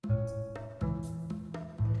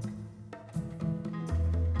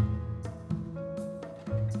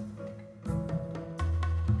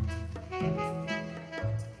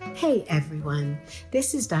Hey everyone,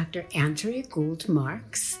 this is Dr. Andrea Gould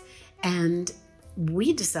Marks, and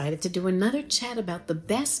we decided to do another chat about the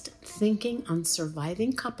best thinking on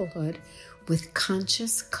surviving couplehood with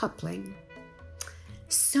conscious coupling.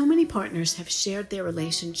 So many partners have shared their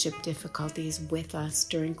relationship difficulties with us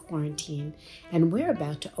during quarantine, and we're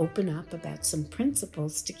about to open up about some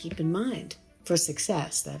principles to keep in mind, for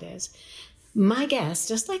success, that is. My guest,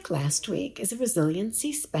 just like last week, is a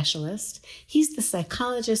resiliency specialist. He's the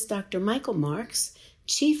psychologist Dr. Michael Marks,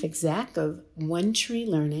 chief exec of One Tree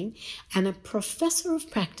Learning, and a professor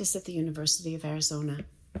of practice at the University of Arizona.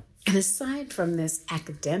 And aside from this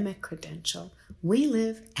academic credential, we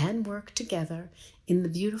live and work together in the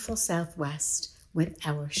beautiful Southwest with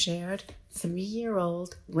our shared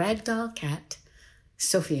 3-year-old ragdoll cat,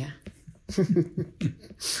 Sophia.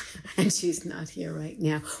 And she's not here right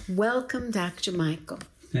now. Welcome, Dr. Michael.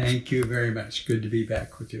 Thank you very much. Good to be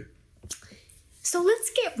back with you. So let's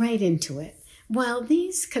get right into it. While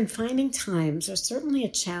these confining times are certainly a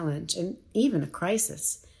challenge and even a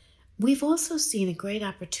crisis, we've also seen a great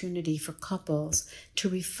opportunity for couples to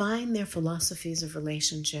refine their philosophies of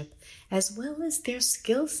relationship as well as their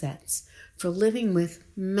skill sets for living with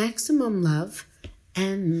maximum love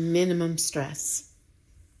and minimum stress.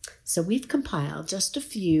 So we've compiled just a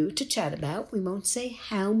few to chat about. We won't say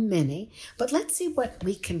how many, but let's see what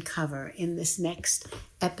we can cover in this next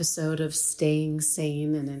episode of Staying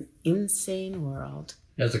Sane in an Insane World.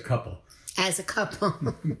 As a couple. As a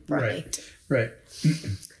couple, right. Right.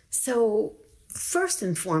 So first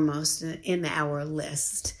and foremost in our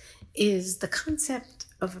list is the concept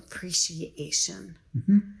of appreciation,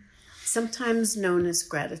 sometimes known as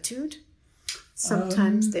gratitude.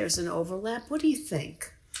 Sometimes there's an overlap. What do you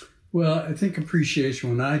think? Well, I think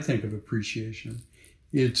appreciation, when I think of appreciation,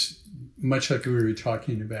 it's much like we were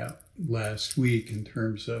talking about last week in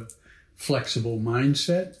terms of flexible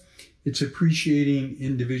mindset. It's appreciating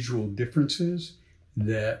individual differences,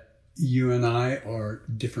 that you and I are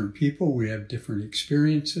different people. We have different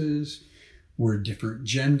experiences. We're different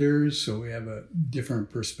genders, so we have a different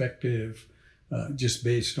perspective just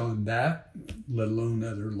based on that, let alone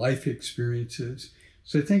other life experiences.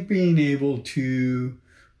 So I think being able to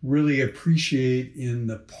really appreciate in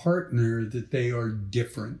the partner that they are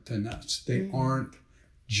different than us. They aren't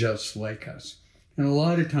just like us. And a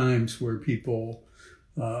lot of times where people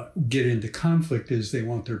get into conflict is they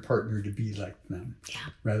want their partner to be like them,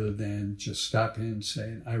 rather than just stop in and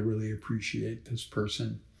saying, I really appreciate this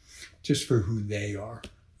person just for who they are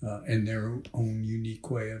and their own unique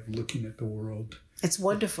way of looking at the world. It's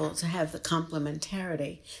wonderful to have the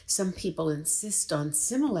complementarity. Some people insist on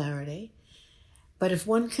similarity, but if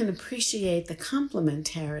one can appreciate the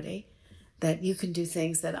complementarity, that you can do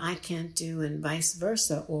things that I can't do and vice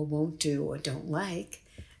versa, or won't do or don't like,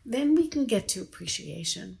 then we can get to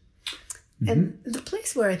appreciation. And the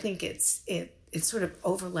place where I think it sort of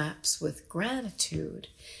overlaps with gratitude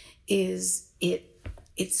is it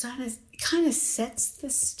kind of sets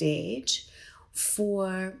the stage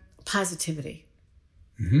for positivity.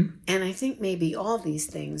 And I think maybe all these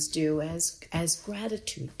things do as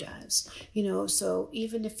gratitude does. You know, so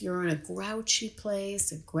even if you're in a grouchy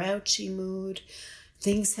place, a grouchy mood,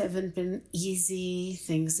 things haven't been easy,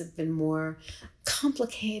 things have been more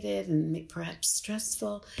complicated and perhaps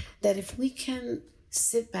stressful, that if we can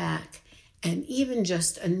sit back and even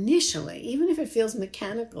just initially, even if it feels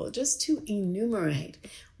mechanical, just to enumerate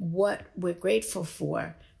what we're grateful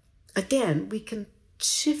for, again, we can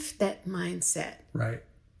shift that mindset. Right.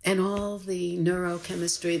 And all the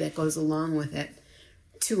neurochemistry that goes along with it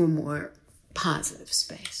to a more positive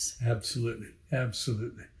space. Absolutely.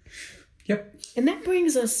 Absolutely. Yep. And that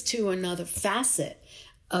brings us to another facet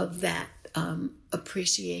of that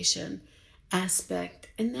appreciation aspect,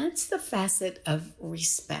 and that's the facet of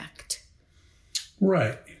respect.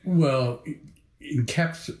 Right. Well,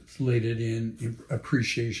 encapsulated in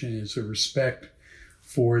appreciation is a respect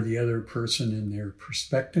for the other person and their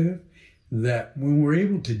perspective, that when we're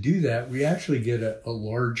able to do that, we actually get a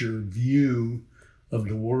larger view of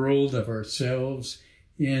the world, of ourselves,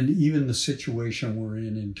 and even the situation we're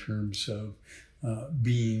in terms of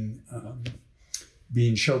being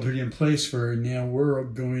sheltered in place for now we're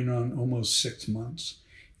going on almost 6 months.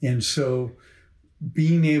 And so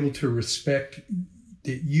being able to respect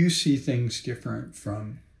that you see things different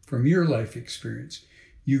from your life experience.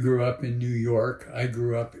 You grew up in New York. I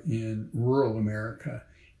grew up in rural America.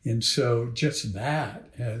 And so just that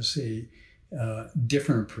as a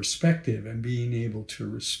different perspective and being able to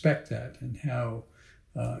respect that and how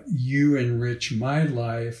you enrich my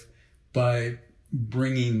life by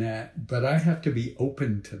bringing that. But I have to be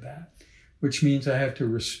open to that, which means I have to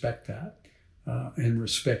respect that. and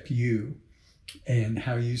respect you and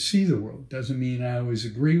how you see the world. Doesn't mean I always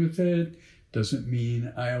agree with it. Doesn't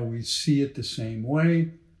mean I always see it the same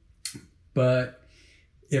way. But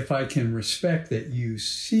if I can respect that you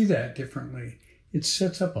see that differently, it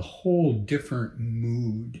sets up a whole different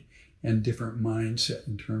mood and different mindset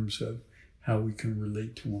in terms of how we can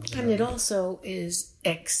relate to one another. And it also is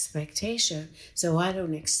expectation. So I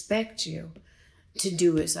don't expect you to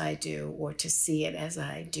do as I do or to see it as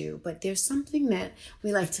I do. But there's something that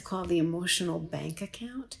we like to call the emotional bank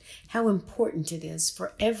account, how important it is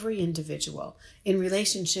for every individual in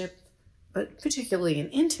relationship, but particularly an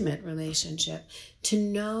intimate relationship, to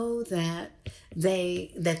know that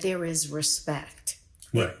there is respect.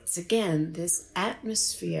 Right. It's, again, this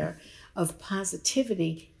atmosphere of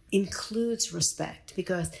positivity includes respect,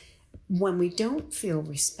 because when we don't feel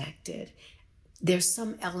respected, there's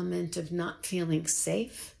some element of not feeling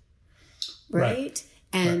safe, right?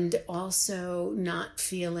 And also not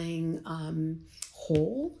feeling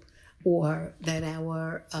whole, or that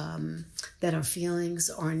our feelings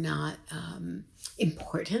are not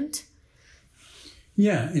important.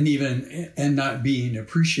 Yeah, and not being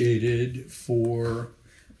appreciated for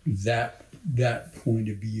that point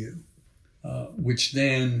of view, which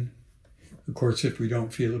then, of course, if we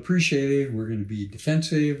don't feel appreciated, we're going to be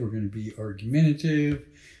defensive, we're going to be argumentative,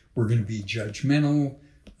 we're going to be judgmental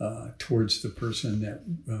towards the person that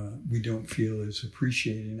we don't feel is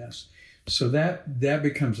appreciating us. So that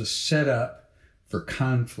becomes a setup for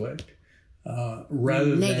conflict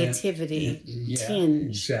rather negativity, than negativity tinge.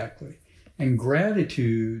 Exactly. And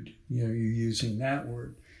gratitude, you're using that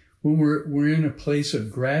word. When we're in a place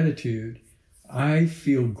of gratitude, I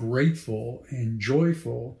feel grateful and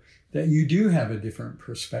joyful that you do have a different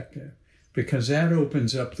perspective, because that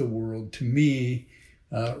opens up the world to me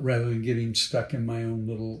rather than getting stuck in my own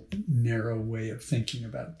little narrow way of thinking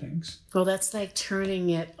about things. Well, that's like turning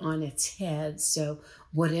it on its head. So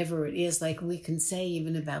whatever it is, like we can say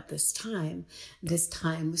even about this time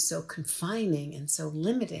was so confining and so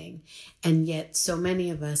limiting. And yet so many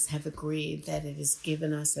of us have agreed that it has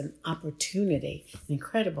given us an opportunity, an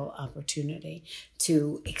incredible opportunity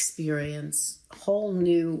to experience whole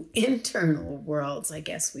new internal worlds, I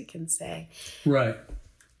guess we can say. Right.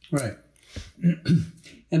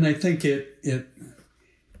 And I think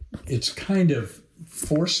it's kind of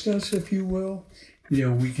forced us, if you will.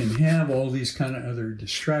 We can have all these kind of other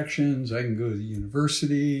distractions. I can go to the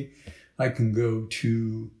university. I can go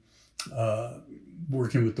to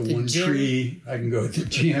working with the One gym. Tree. I can go to the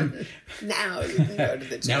gym. Now you can go to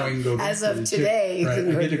the gym. Now I can go As to of the today, gym.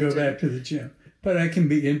 Right. I get to go gym. back to the gym. But I can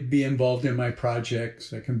be involved in my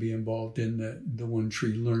projects. I can be involved in the One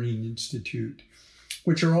Tree Learning Institute,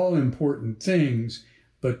 which are all important things.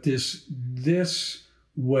 But this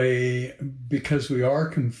way, because we are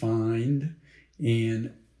confined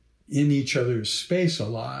and in each other's space a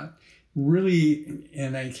lot, really,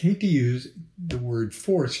 and I hate to use the word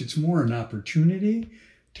force, it's more an opportunity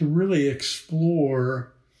to really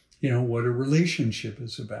explore, what a relationship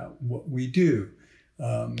is about, what we do,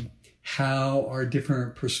 how our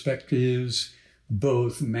different perspectives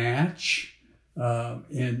both match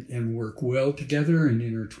and work well together and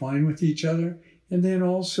intertwine with each other, and then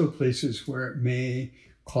also places where it may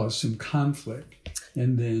cause some conflict,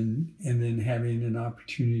 and then having an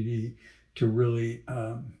opportunity to really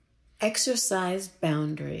exercise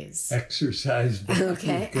boundaries.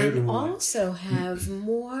 Okay, and also have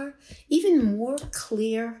even more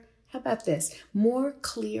clear. How about this? More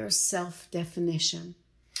clear self-definition.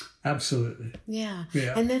 Absolutely. Yeah.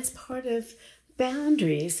 And that's part of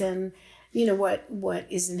boundaries. And what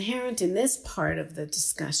is inherent in this part of the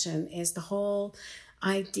discussion is the whole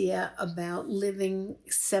idea about living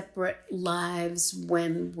separate lives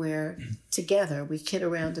when we're together. We kid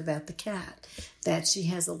around about the cat, that she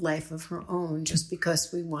has a life of her own. Just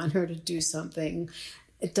because we want her to do something,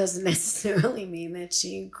 it doesn't necessarily mean that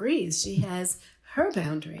she agrees. She has her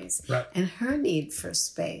boundaries and her need for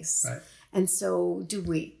space. Right. And so do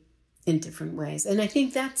we, in different ways. And I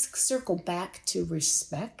think that's circle back to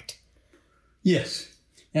respect. Yes.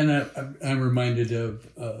 And I'm reminded of,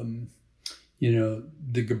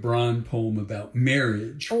 the Gibran poem about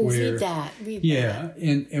marriage. Oh, read that.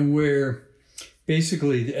 And where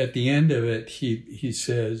basically at the end of it, he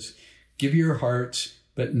says, "Give your hearts,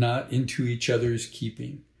 but not into each other's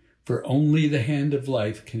keeping, for only the hand of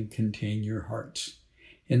life can contain your hearts.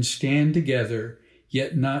 And stand together,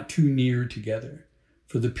 yet not too near together,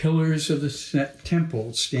 for the pillars of the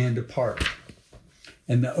temple stand apart,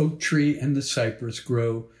 and the oak tree and the cypress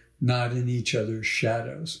grow not in each other's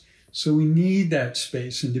shadows." So we need that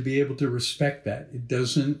space, and to be able to respect that. It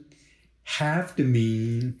doesn't have to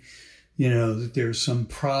mean that there's some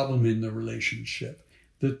problem in the relationship,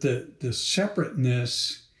 that the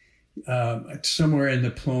separateness, somewhere in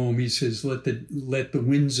the poem, he says, let the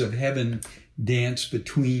winds of heaven dance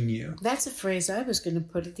between you. That's a phrase I was going to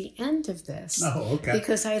put at the end of this. Oh, okay.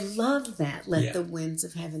 Because I love that. Let the winds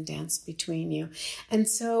of heaven dance between you. And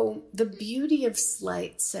so the beauty of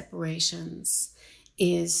slight separations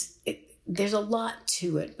is there's a lot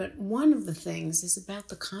to it, but one of the things is about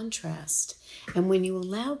the contrast. And when you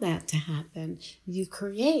allow that to happen, you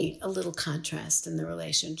create a little contrast in the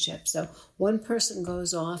relationship. So one person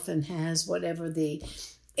goes off and has whatever the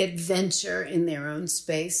adventure in their own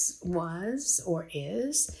space was or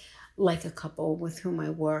is, like a couple with whom I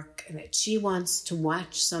work, that she wants to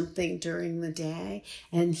watch something during the day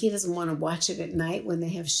and he doesn't want to watch it at night when they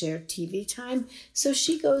have shared TV time. So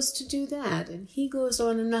she goes to do that and he goes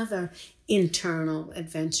on another internal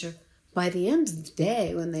adventure. By the end of the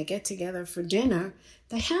day, when they get together for dinner,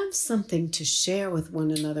 they have something to share with one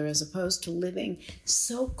another as opposed to living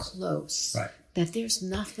so close. Right. That there's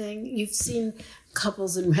nothing. You've seen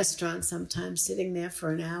couples in restaurants sometimes sitting there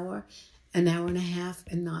for an hour and a half,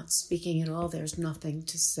 and not speaking at all. There's nothing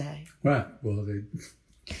to say. Well,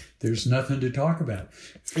 there's nothing to talk about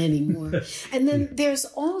anymore. And then there's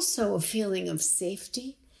also a feeling of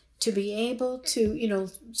safety to be able to,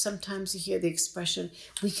 sometimes you hear the expression,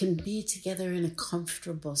 we can be together in a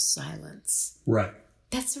comfortable silence. Right.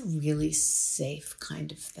 That's a really safe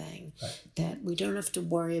kind of thing, right. That we don't have to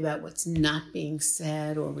worry about what's not being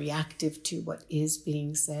said or reactive to what is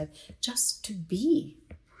being said, just to be.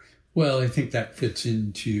 Well, I think that fits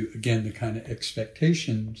into, again, the kind of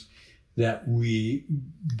expectations that we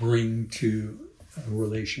bring to a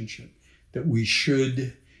relationship, that we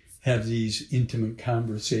should have these intimate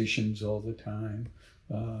conversations all the time.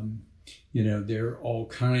 There are all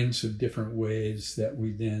kinds of different ways that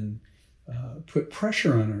we then put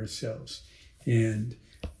pressure on ourselves. And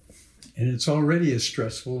it's already a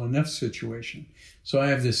stressful enough situation. So I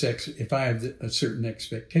have if I have a certain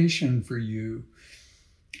expectation for you,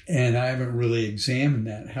 and I haven't really examined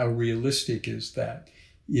that, how realistic is that?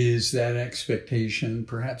 Is that expectation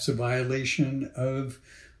perhaps a violation of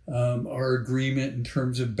our agreement in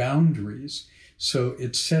terms of boundaries? So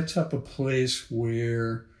it sets up a place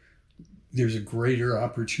where there's a greater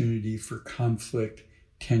opportunity for conflict,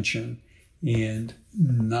 tension, and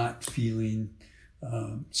not feeling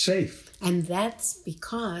safe. And that's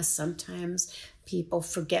because sometimes people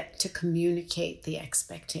forget to communicate the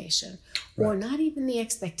expectation, or not even the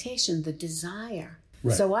expectation, the desire.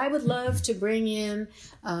 Right. So I would love to bring in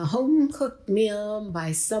a home-cooked meal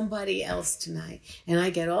by somebody else tonight. And I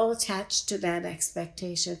get all attached to that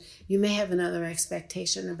expectation. You may have another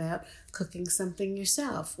expectation about cooking something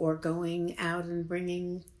yourself or going out and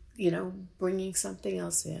bringing something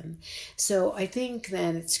else in. So I think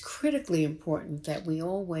that it's critically important that we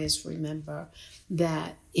always remember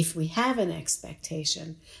that if we have an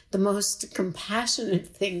expectation, the most compassionate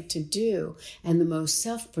thing to do and the most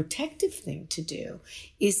self-protective thing to do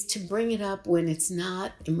is to bring it up when it's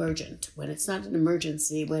not emergent, when it's not an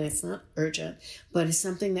emergency, when it's not urgent, but it's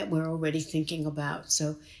something that we're already thinking about.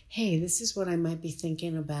 So, hey, this is what I might be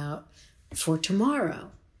thinking about for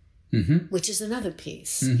tomorrow. Mm-hmm. Which is another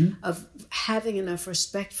piece of having enough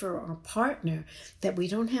respect for our partner that we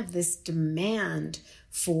don't have this demand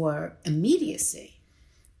for immediacy,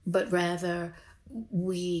 but rather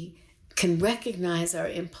we can recognize our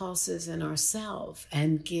impulses in ourselves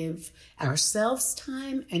and give ourselves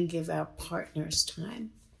time and give our partners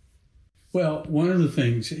time. Well, one of the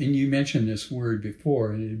things, and you mentioned this word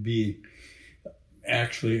before, and it'd be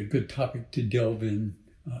actually a good topic to delve in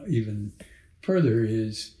even further,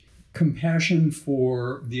 is compassion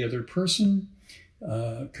for the other person,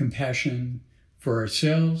 compassion for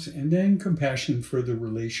ourselves, and then compassion for the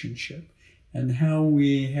relationship, and how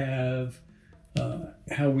we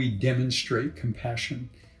demonstrate compassion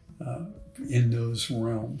in those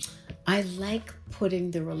realms. I like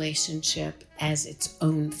putting the relationship as its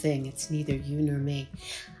own thing. It's neither you nor me.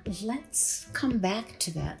 Let's come back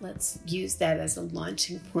to that. Let's use that as a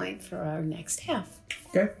launching point for our next half.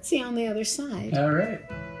 Okay. See you on the other side. All right.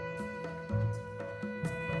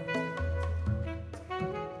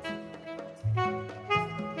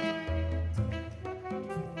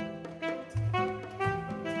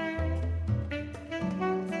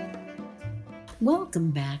 Welcome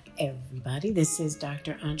back, everybody. This is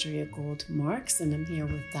Dr. Andrea Gould Marks, and I'm here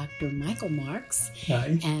with Dr. Michael Marks.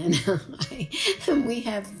 Hi. And we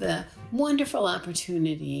have the wonderful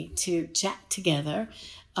opportunity to chat together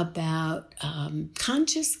about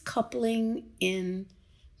conscious coupling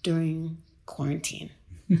during quarantine.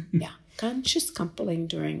 Yeah, conscious coupling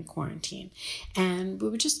during quarantine. And we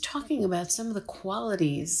were just talking about some of the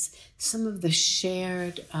qualities, some of the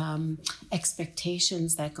shared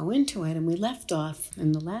expectations that go into it. And we left off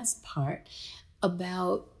in the last part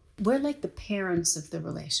about we're like the parents of the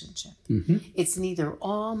relationship. Mm-hmm. It's neither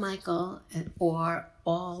all Michael or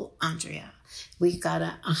all Andrea. We got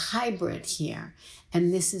a hybrid here,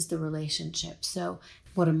 and this is the relationship. So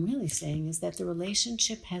what I'm really saying is that the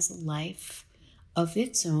relationship has a life of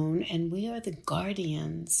its own, and we are the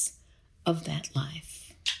guardians of that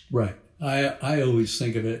life. Right. I always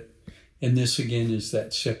think of it, and this again is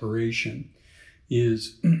that separation,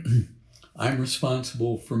 is I'm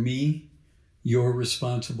responsible for me, you're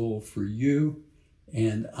responsible for you,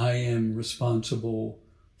 and I am responsible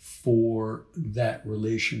for that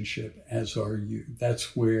relationship, as are you.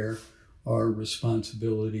 That's where our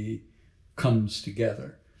responsibility comes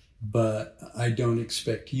together. But I don't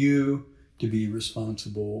expect you to be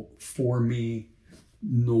responsible for me,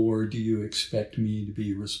 nor do you expect me to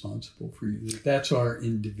be responsible for you. That's our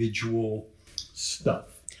individual stuff.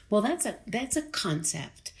 Well, that's a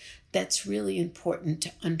concept that's really important to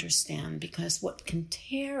understand, because what can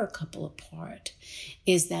tear a couple apart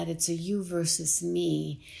is that it's a you versus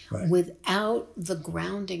me, right, without the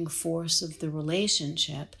grounding force of the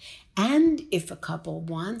relationship. And if a couple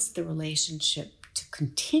wants the relationship to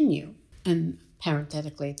continue, and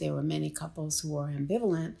parenthetically, there were many couples who are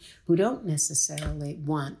ambivalent, who don't necessarily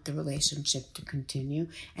want the relationship to continue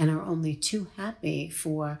and are only too happy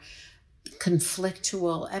for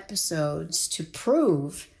conflictual episodes to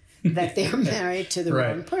prove that they're married to the right,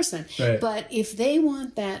 wrong person. Right. But if they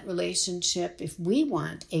want that relationship, if we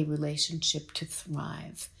want a relationship to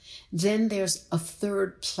thrive, then there's a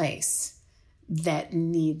third place that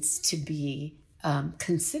needs to be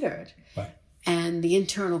considered. Right. And the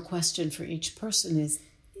internal question for each person is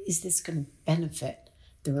this going to benefit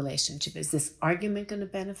the relationship? Is this argument going to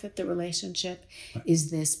benefit the relationship? Right.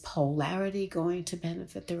 Is this polarity going to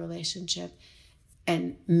benefit the relationship?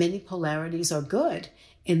 And many polarities are good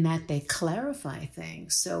in that they clarify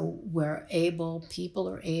things. So people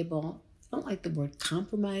are able, I don't like the word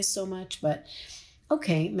compromise so much, but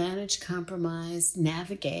okay, manage, compromise,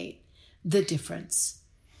 navigate the difference.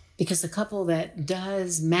 Because a couple that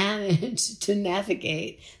does manage to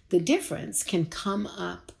navigate the difference can come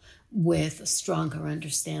up with a stronger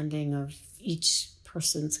understanding of each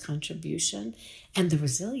person's contribution and the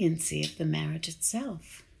resiliency of the marriage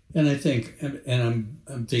itself. And I think, and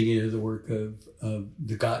I'm thinking of the work of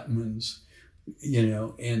the Gottmans,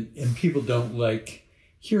 and people don't like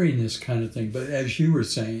hearing this kind of thing. But as you were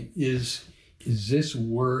saying, is this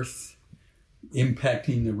worth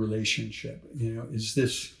impacting the relationship? Is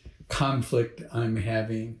this conflict I'm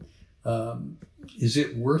having, is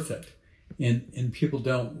it worth it? And people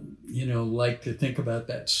don't, like to think about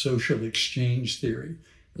that social exchange theory.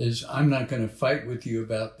 Is I'm not going to fight with you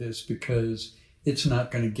about this because it's not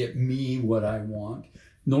going to get me what I want,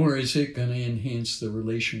 nor is it going to enhance the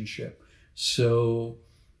relationship. So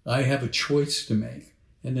I have a choice to make.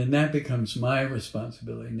 And then that becomes my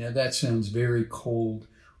responsibility. Now that sounds very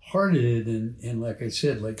cold-hearted and like I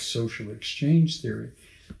said, like social exchange theory.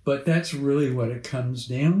 But that's really what it comes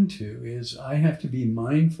down to, is I have to be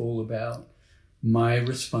mindful about my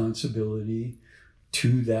responsibility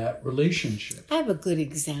to that relationship. I have a good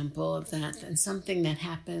example of that, and something that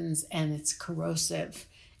happens and it's corrosive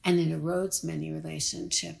and it erodes many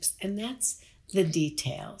relationships, and that's the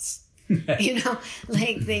details.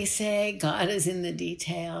 Like they say, God is in the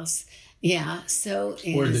details. Yeah, so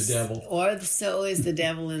is... Or the devil. Or so is the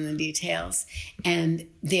devil in the details. And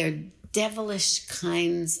they're devilish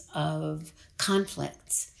kinds of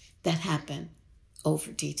conflicts that happen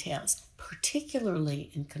over details,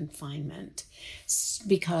 particularly in confinement,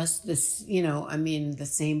 because this, the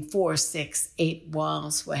same 4, 6, 8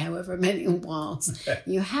 walls, however many walls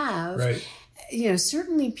you have, right.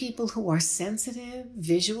 Certainly people who are sensitive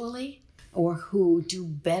visually or who do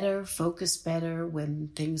better, focus better when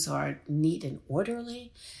things are neat and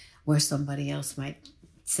orderly, where somebody else might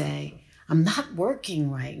say, I'm not working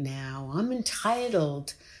right now. I'm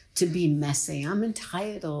entitled to be messy. I'm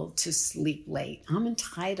entitled to sleep late. I'm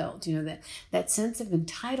entitled, that sense of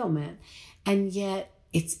entitlement. And yet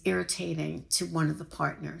it's irritating to one of the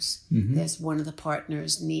partners. Mm-hmm. There's one of the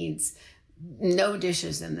partners needs no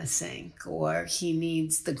dishes in the sink, or he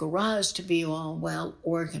needs the garage to be all well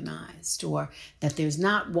organized, or that there's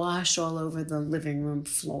not wash all over the living room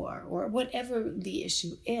floor, or whatever the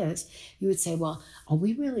issue is. You would say, well, are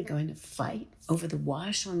we really going to fight over the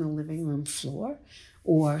wash on the living room floor?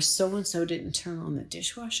 Or so-and-so didn't turn on the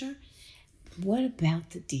dishwasher? what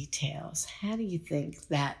about the details? How do you think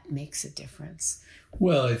that makes a difference?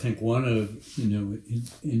 Well, I think one of,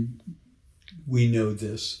 we know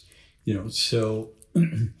this, so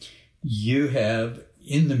you have,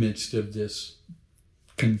 in the midst of this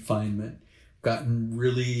confinement, gotten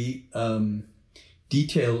really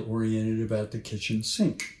detail-oriented about the kitchen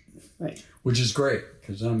sink. Right. Which is great,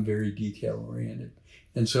 because I'm very detail-oriented.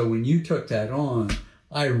 And so when you took that on,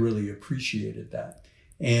 I really appreciated that.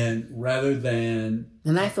 And rather than...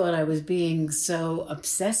 And I thought I was being so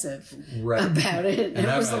obsessive about it. And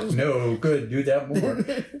I'm like, no, good, do that more.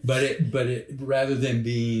 but it rather than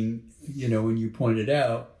being, when you pointed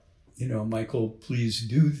out, Michael, please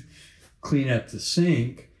do clean up the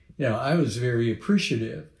sink, I was very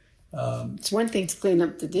appreciative. It's one thing to clean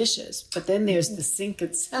up the dishes, but then there's the sink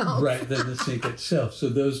itself. Right, then the sink itself. So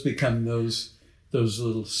those become those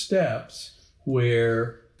little steps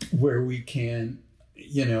where we can...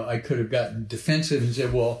 I could have gotten defensive and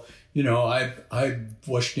said, well, I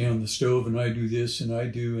wash down the stove and I do this and I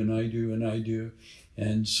do and I do and I do.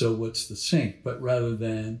 And so what's the sink? But rather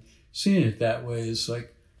than seeing it that way, it's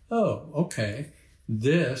like, oh, okay,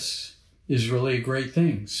 this is really a great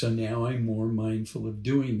thing. So now I'm more mindful of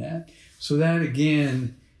doing that. So that,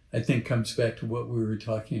 again, I think comes back to what we were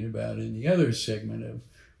talking about in the other segment of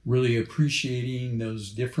really appreciating those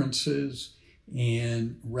differences,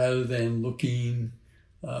 and rather than looking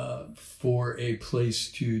for a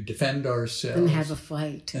place to defend ourselves and have a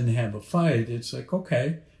fight, it's like,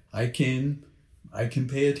 okay, I can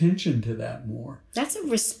pay attention to that more. That's a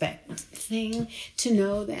respect thing, to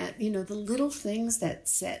know that the little things that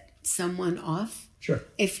set someone off. Sure.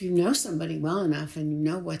 If you know somebody well enough and you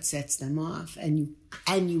know what sets them off, and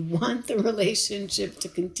you want the relationship to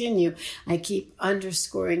continue, I keep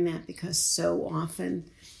underscoring that, because so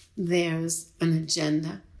often there's an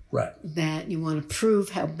agenda. Right. That you want to prove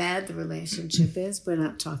how bad the relationship is. We're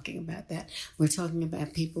not talking about that. We're talking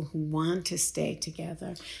about people who want to stay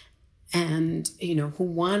together and, who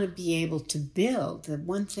want to be able to build. The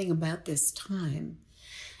one thing about this time,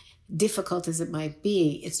 difficult as it might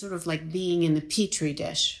be, it's sort of like being in a petri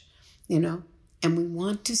dish, and we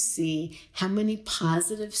want to see how many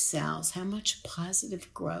positive cells, how much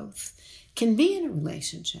positive growth can be in a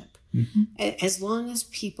relationship. Mm-hmm. As long as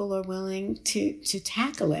people are willing to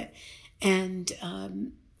tackle it. And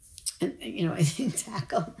I think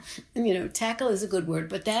tackle is a good word,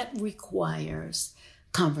 but that requires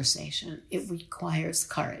conversation. It requires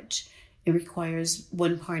courage. It requires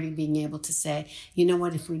one party being able to say, you know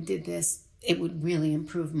what, if we did this, it would really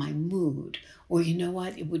improve my mood. Or you know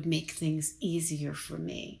what, it would make things easier for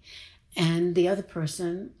me. And the other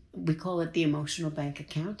person, we call it the emotional bank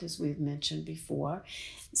account, as we've mentioned before.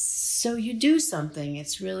 So you do something.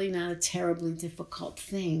 It's really not a terribly difficult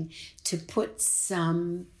thing to put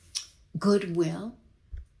some goodwill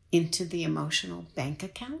into the emotional bank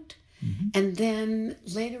account. Mm-hmm. And then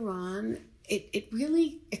later on, it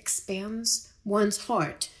really expands one's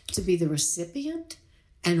heart to be the recipient,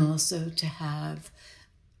 and also to have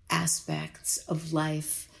aspects of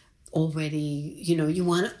life already, you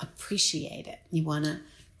want to appreciate it. You want to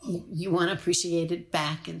appreciate it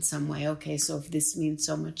back in some way. Okay, so if this means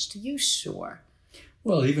so much to you, sure.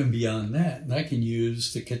 Well, even beyond that, and I can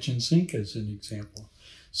use the kitchen sink as an example.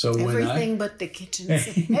 So everything but the kitchen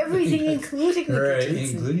sink. Everything including the kitchen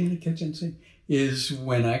sink. Including the kitchen sink is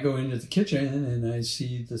when I go into the kitchen and I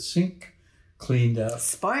see the sink cleaned up.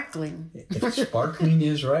 Sparkling. Sparkling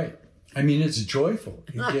is right. I mean, it's joyful.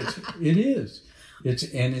 It is.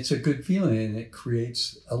 It's a good feeling, and it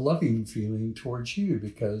creates a loving feeling towards you,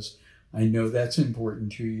 because I know that's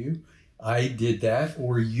important to you. I did that,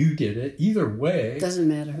 or you did it. Either way, doesn't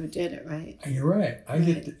matter who did it, right? You're right.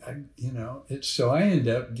 So I end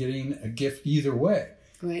up getting a gift either way,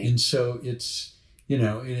 right? And so it's it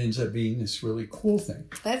ends up being this really cool thing.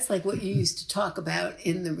 That's like what you used to talk about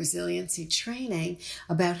in the resiliency training,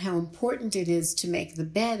 about how important it is to make the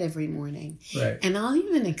bed every morning. Right. And I'll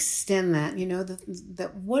even extend that,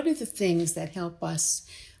 that what are the things that help us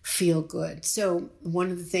feel good? So one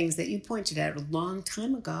of the things that you pointed out a long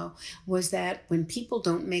time ago was that when people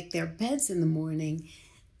don't make their beds in the morning,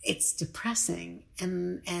 it's depressing,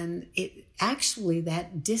 and it actually,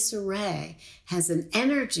 that disarray has an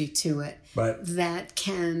energy to it, right, that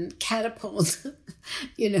can catapult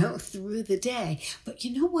through the day. But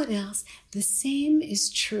you know what else? The same is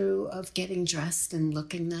true of getting dressed and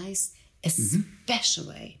looking nice,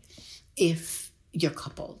 especially if you're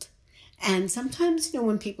coupled. And sometimes,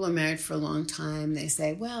 when people are married for a long time, they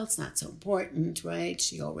say, well, it's not so important, right?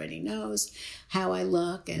 She already knows how I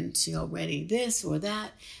look, and she already this or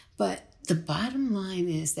that. But the bottom line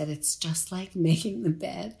is that it's just like making the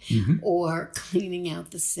bed or cleaning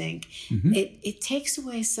out the sink. It takes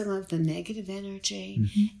away some of the negative energy.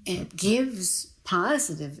 It gives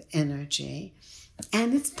positive energy,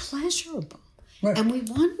 and it's pleasurable. Right. And we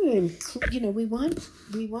want to include, we want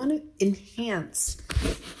to enhance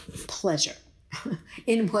pleasure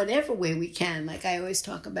in whatever way we can. Like I always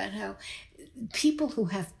talk about how people who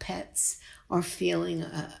have pets are feeling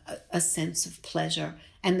a sense of pleasure,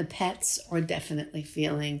 and the pets are definitely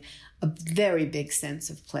feeling a very big sense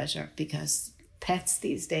of pleasure, because pets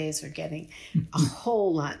these days are getting a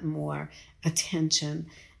whole lot more attention.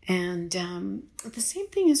 And the same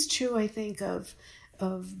thing is true, I think, of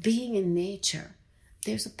being in nature.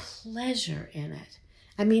 There's a pleasure in it.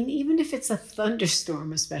 I mean, even if it's a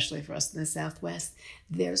thunderstorm, especially for us in the Southwest,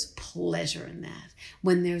 there's pleasure in that.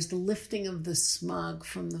 When there's the lifting of the smog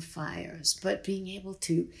from the fires, but being able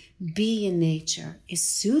to be in nature is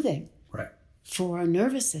soothing for our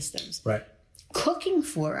nervous systems. Right. Cooking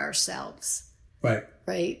for ourselves, right,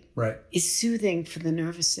 is soothing for the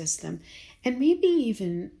nervous system, and maybe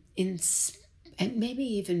even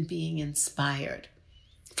being inspired.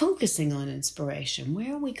 Focusing on inspiration.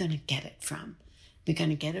 Where are we going to get it from? We're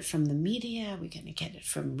going to get it from the media? Are we going to get it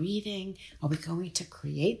from reading? Are we going to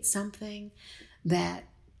create something that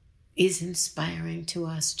is inspiring to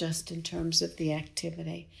us just in terms of the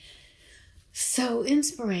activity? So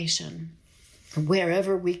inspiration,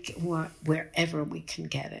 wherever we can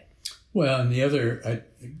get it. Well, and the other,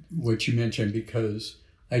 what you mentioned, because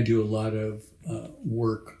I do a lot of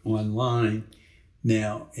work online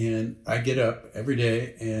now, and I get up every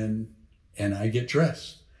day and I get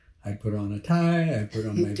dressed. I put on a tie, I put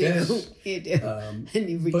on my vest. You do. And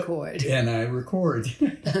you record. And I record.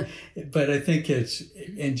 But I think it's,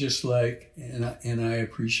 and just like, and I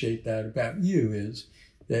appreciate that about you, is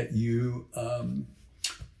that you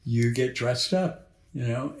get dressed up,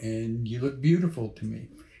 and you look beautiful to me.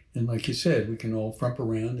 And like you said, we can all frump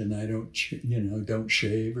around, and I don't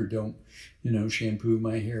shave or don't, shampoo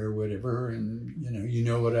my hair or whatever. And, you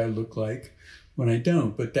know what I look like when I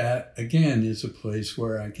don't. But that, again, is a place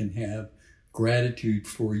where I can have gratitude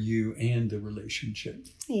for you and the relationship.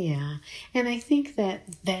 Yeah. And I think that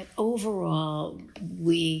overall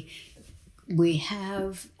we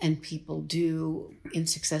have, and people do in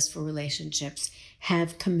successful relationships,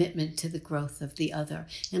 have commitment to the growth of the other.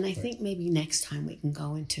 And I think maybe next time we can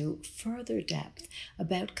go into further depth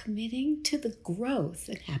about committing to the growth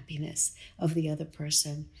and happiness of the other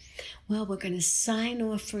person. Well, we're going to sign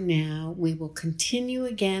off for now. We will continue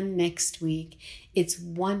again next week. It's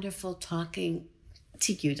wonderful talking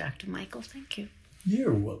to you, Dr. Michael. Thank you.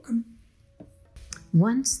 You're welcome.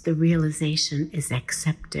 Once the realization is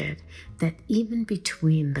accepted that even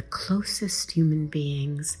between the closest human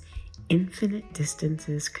beings, infinite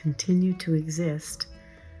distances continue to exist,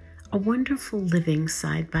 a wonderful living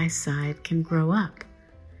side by side can grow up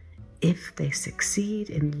if they succeed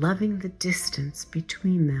in loving the distance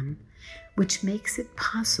between them, which makes it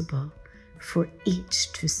possible for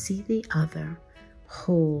each to see the other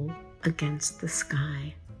whole against the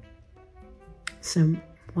sky. Some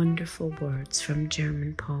wonderful words from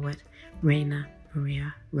German poet Rainer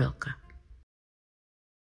Maria Rilke.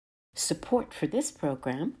 Support for this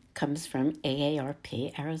program comes from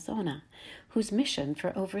AARP Arizona, whose mission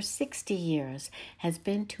for over 60 years has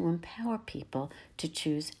been to empower people to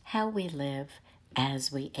choose how we live as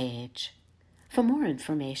we age. For more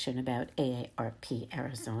information about AARP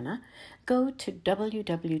Arizona, go to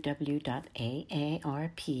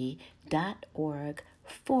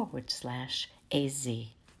www.aarp.org/AZ.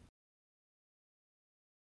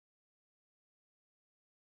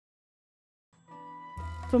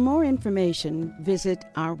 For more information, visit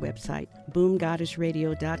our website,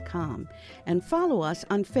 boomgoddessradio.com, and follow us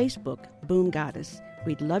on Facebook, Boom Goddess.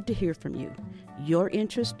 We'd love to hear from you. Your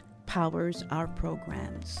interest powers our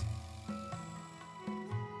programs.